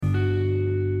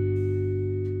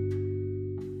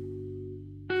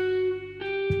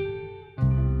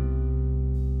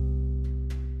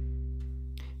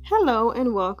Hello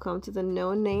and welcome to the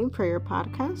No Name Prayer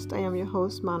Podcast. I am your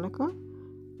host, Monica.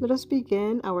 Let us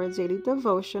begin our daily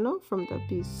devotional from the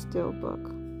Be Still book.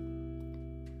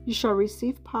 You shall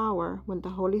receive power when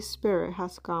the Holy Spirit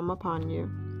has come upon you.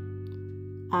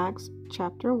 Acts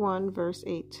chapter 1 verse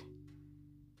 8.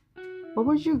 What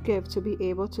would you give to be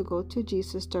able to go to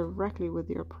Jesus directly with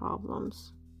your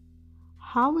problems?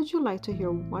 How would you like to hear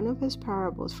one of his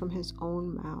parables from his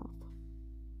own mouth?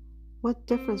 What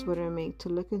difference would it make to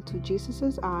look into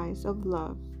Jesus' eyes of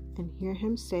love and hear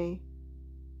him say,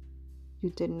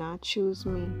 "You did not choose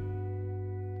me,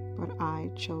 but I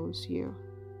chose you."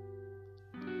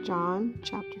 John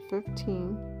chapter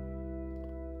 15,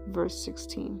 verse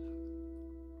 16.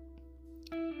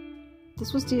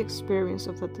 This was the experience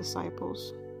of the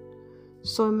disciples.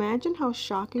 So imagine how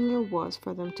shocking it was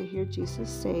for them to hear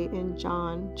Jesus say in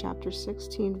John chapter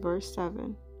 16, verse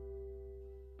 7,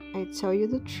 "I tell you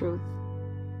the truth,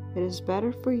 it is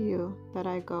better for you that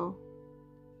I go.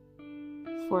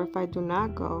 For if I do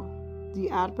not go, the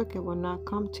advocate will not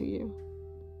come to you.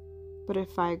 But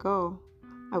if I go,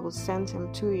 I will send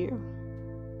him to you."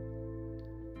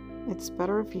 It's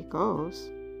better if he goes.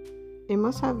 It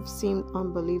must have seemed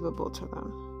unbelievable to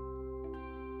them.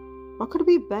 What could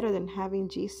be better than having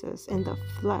Jesus in the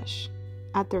flesh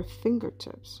at their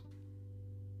fingertips?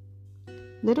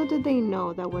 Little did they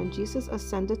know that when Jesus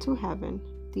ascended to heaven,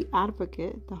 the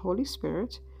advocate, the Holy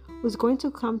Spirit, was going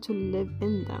to come to live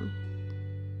in them,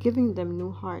 giving them new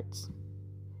hearts.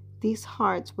 These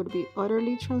hearts would be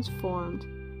utterly transformed,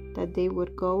 that they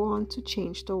would go on to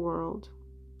change the world.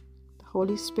 The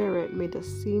Holy Spirit made the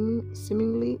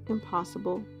seemingly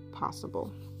impossible possible.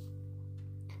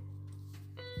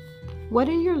 What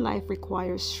in your life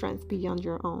requires strength beyond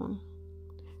your own?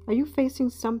 Are you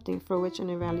facing something for which an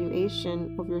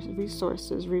evaluation of your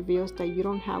resources reveals that you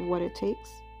don't have what it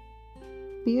takes?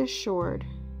 Be assured,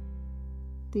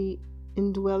 the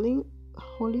indwelling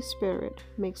Holy Spirit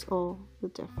makes all the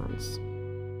difference.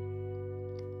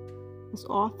 As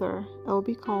author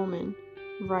L.B. Coleman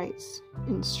writes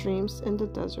in Streams in the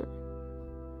Desert,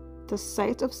 the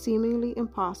sight of seemingly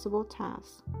impossible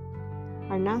tasks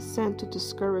are not sent to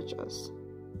discourage us.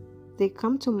 They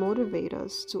come to motivate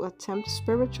us to attempt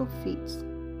spiritual feats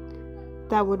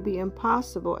that would be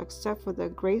impossible except for the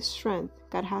great strength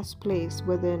God has placed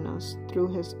within us through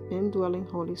his indwelling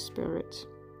Holy Spirit.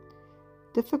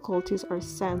 Difficulties are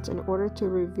sent in order to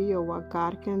reveal what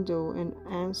God can do in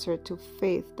answer to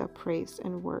faith that prays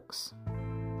and works.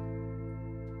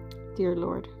 Dear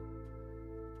Lord,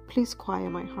 please quiet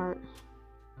my heart.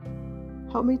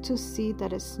 Help me to see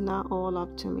that it's not all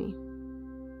up to me.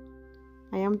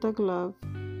 I am the glove,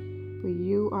 but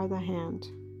you are the hand.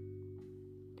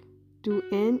 Do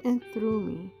in and through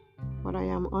me what I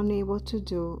am unable to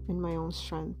do in my own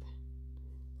strength.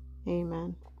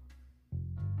 Amen.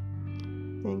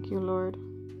 Thank you, Lord.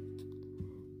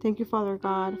 Thank you, Father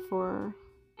God, for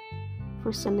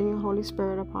sending your Holy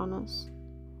Spirit upon us,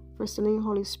 for sending your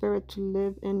Holy Spirit to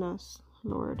live in us,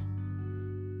 Lord.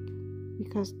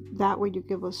 Because that way you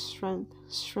give us strength,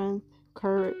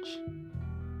 courage,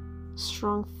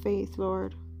 strong faith,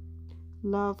 Lord,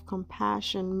 love,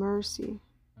 compassion, mercy,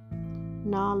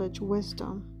 knowledge,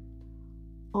 wisdom,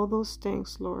 all those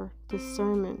things, Lord,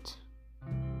 discernment,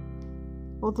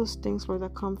 all those things, Lord,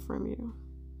 that come from you.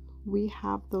 We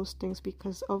have those things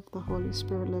because of the Holy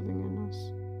Spirit living in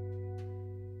us.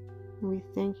 And we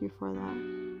thank you for that.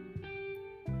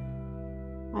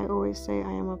 I always say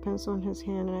I am a pencil in his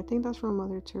hand, and I think that's from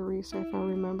Mother Teresa, if I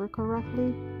remember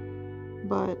correctly.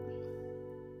 But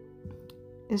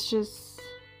it's just,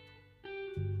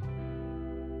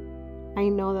 I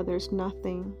know that there's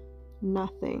nothing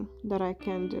that I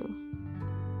can do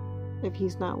if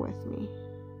he's not with me.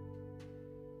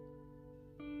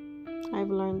 I've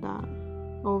learned that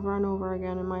over and over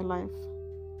again in my life.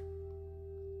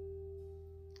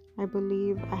 I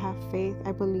believe, I have faith,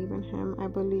 I believe in him. I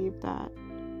believe that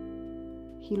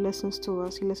he listens to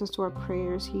us, he listens to our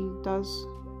prayers, he does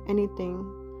anything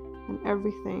and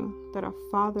everything that a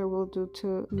father will do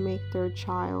to make their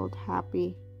child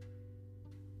happy.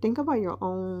 Think about your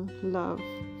own love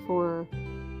for,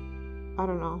 I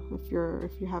don't know, if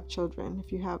you have children,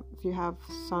 if you have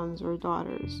sons or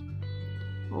daughters,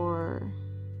 or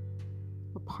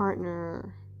a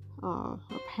partner, a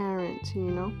parent,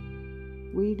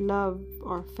 we love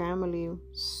our family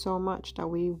so much that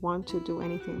we want to do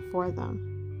anything for them.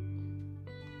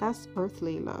 That's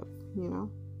earthly love,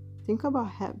 Think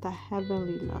about the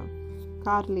heavenly love,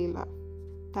 godly love,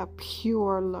 that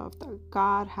pure love that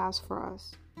God has for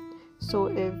us. So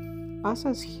if us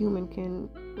as human can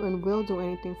and will do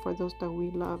anything for those that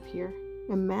we love here,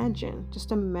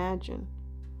 just imagine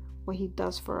what he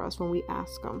does for us when we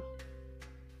ask him.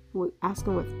 We ask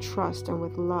him with trust and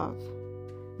with love.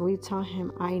 And we tell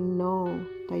him, I know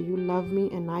that you love me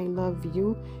and I love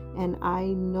you. And I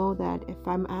know that if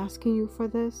I'm asking you for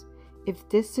this, if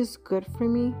this is good for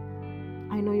me,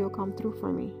 I know you'll come through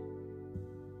for me.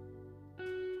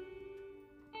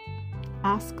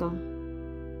 Ask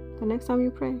him. The next time you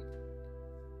pray,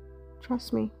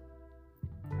 trust me.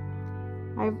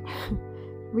 I've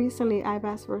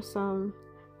asked for some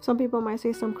people might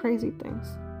say some crazy things,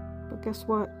 but guess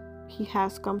what? He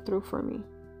has come through for me.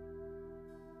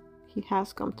 He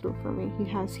has come through for me. He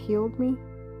has healed me.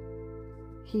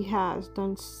 He has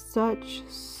done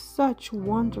such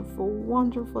wonderful,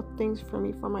 wonderful things for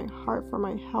me, for my heart, for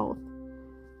my health,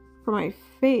 for my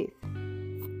faith,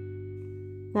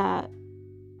 that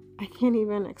I can't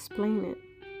even explain it.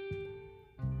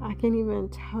 I can't even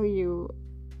tell you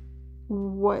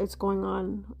what is going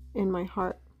on in my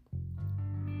heart.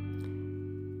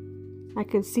 I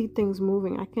can see things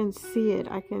moving. I can see it.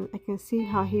 I can see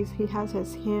how he has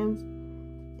his hands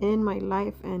in my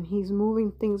life, and he's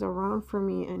moving things around for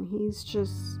me, and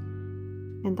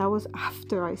and that was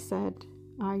after I said,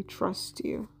 I trust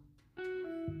you.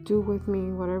 Do with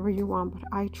me whatever you want, but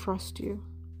I trust you.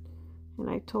 And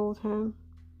I told him,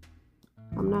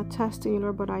 I'm not testing you,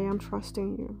 Lord, but I am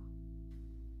trusting you.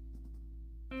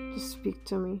 Just speak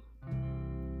to me.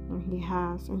 And he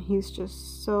has, and he's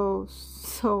just so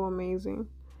amazing.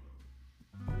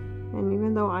 And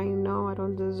even though I know I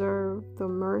don't deserve the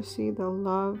mercy, the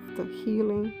love, the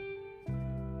healing,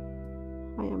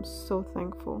 I am so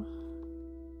thankful.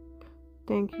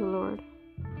 Thank you, Lord.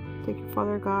 Thank you,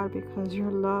 Father God, because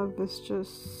your love is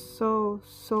just so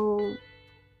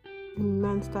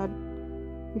immense that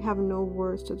we have no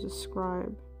words to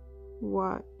describe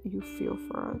what you feel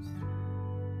for us.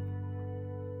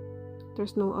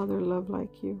 There's no other love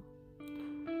like you,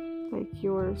 like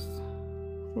yours.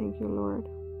 Thank you, Lord.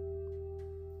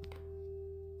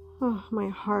 Oh, my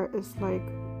heart is like,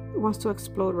 it wants to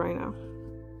explode right now.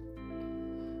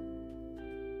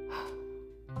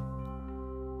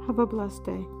 Have a blessed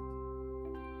day.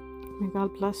 May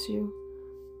God bless you.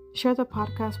 Share the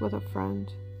podcast with a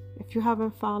friend. If you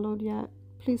haven't followed yet,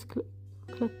 please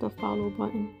click the follow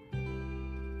button.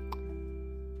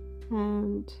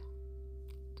 And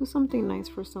do something nice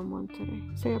for someone today.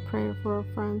 Say a prayer for a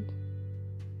friend.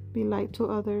 Be light to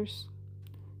others.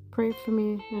 Pray for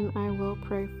me and I will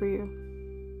pray for you.